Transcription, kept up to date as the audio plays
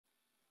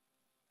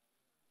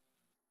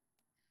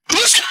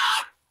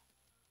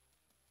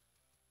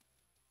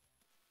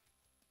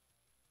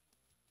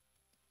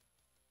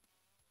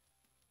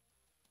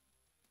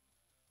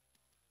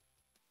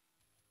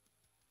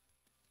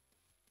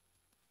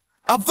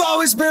I've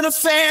always been a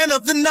fan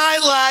of the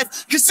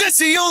nightlife, cause it's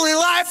the only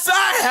life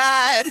I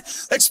had.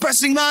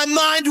 Expressing my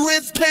mind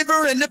with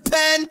paper and a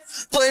pen,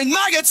 playing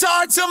my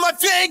guitar till my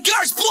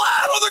fingers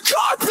bled on the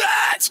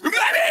carpet. Maybe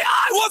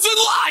I wasn't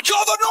like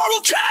all the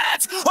normal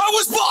kids, I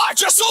was born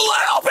just a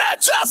little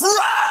bit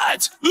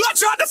different. I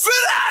tried to fit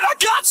in, I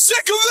got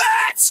sick of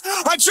it.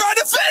 I tried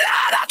to fit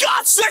in, I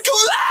got sick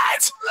of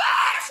it.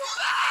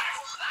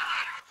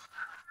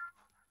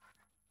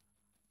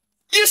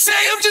 You say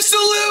I'm just a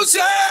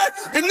loser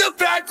in the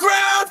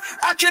background,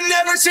 I can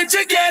never seem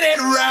to get it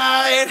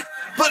right.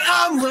 But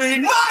I'm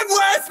learning my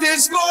worth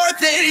is more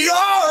than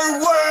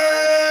your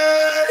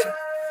word.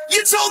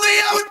 You told me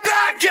I would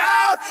back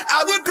out,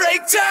 I would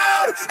break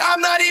down, I'm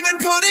not even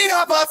putting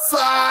up a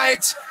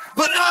fight.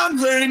 But I'm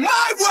learning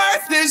my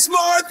worth is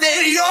more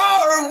than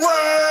your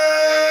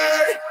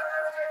word.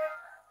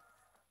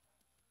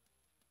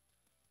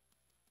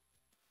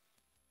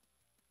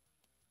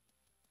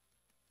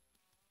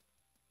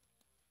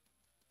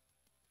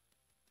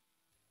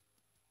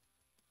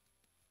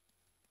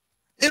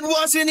 It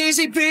wasn't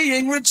easy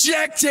being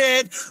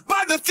rejected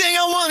by the thing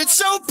I wanted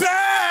so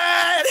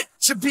bad.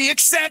 To be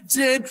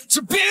accepted,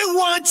 to be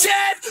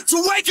wanted,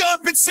 to wake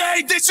up and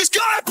say this is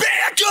gonna be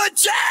a good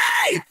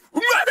day.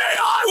 Maybe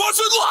I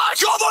wasn't like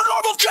all the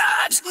normal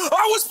kids,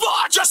 I was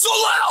born just a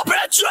little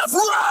bit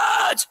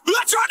different.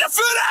 I tried to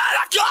fit in,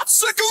 I got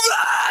sick of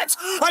it.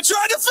 I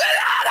tried to fit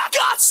in, I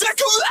got sick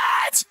of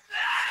it.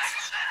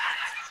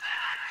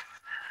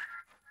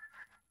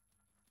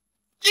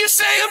 You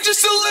say I'm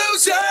just a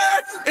loser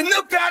in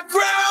the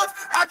background,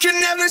 I can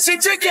never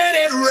seem to get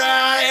it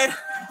right.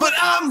 But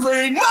I'm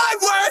learning my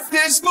worth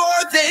is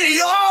more than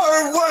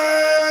your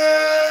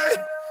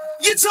word.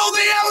 You told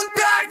me I would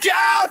back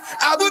out,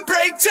 I would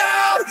break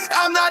down,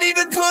 I'm not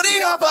even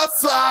putting up a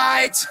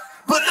fight.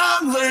 But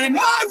I'm learning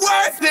my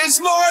worth is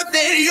more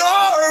than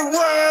your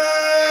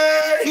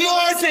word.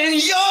 More than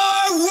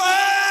your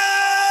word.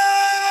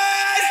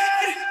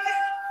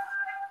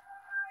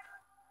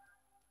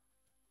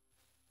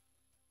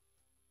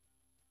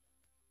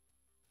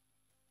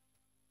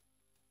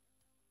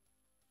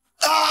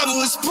 I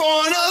was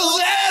born a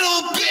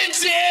little bit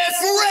different.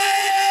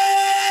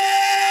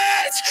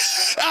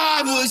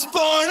 I was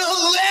born a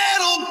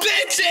little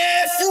bit different.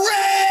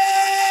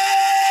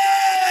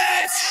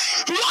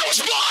 I was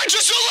born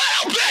just a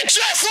little bit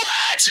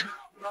different.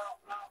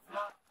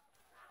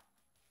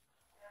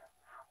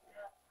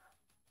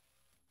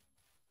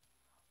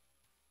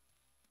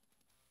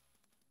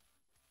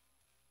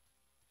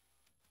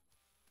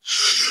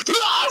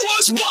 I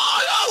was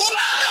born a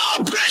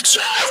little bit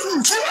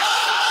different.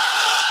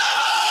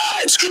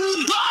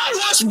 I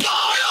was born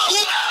a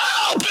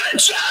little bit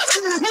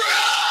different.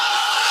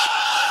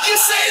 You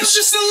say I'm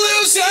just a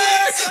loser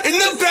in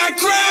the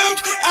background,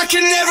 I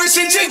can never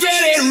seem to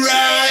get it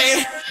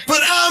right.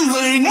 But I'm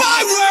learning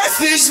my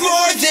worth is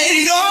more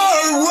than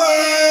your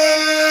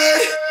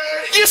word.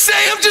 You say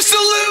I'm just a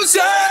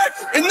loser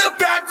in the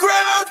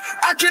background,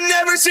 I can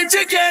never seem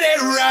to get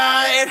it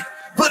right.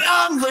 But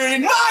I'm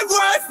learning my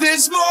worth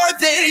is more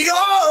than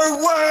your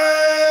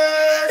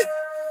word.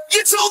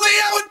 You told me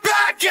I would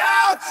back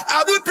out,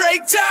 I would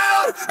break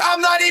down,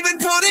 I'm not even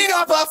putting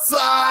up a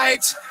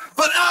fight.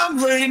 But I'm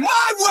learning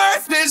my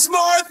worth is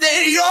more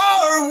than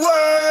your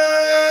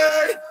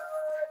word.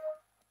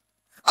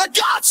 I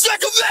got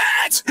sick of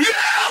it,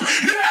 yeah,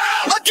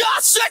 I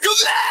got sick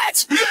of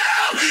it,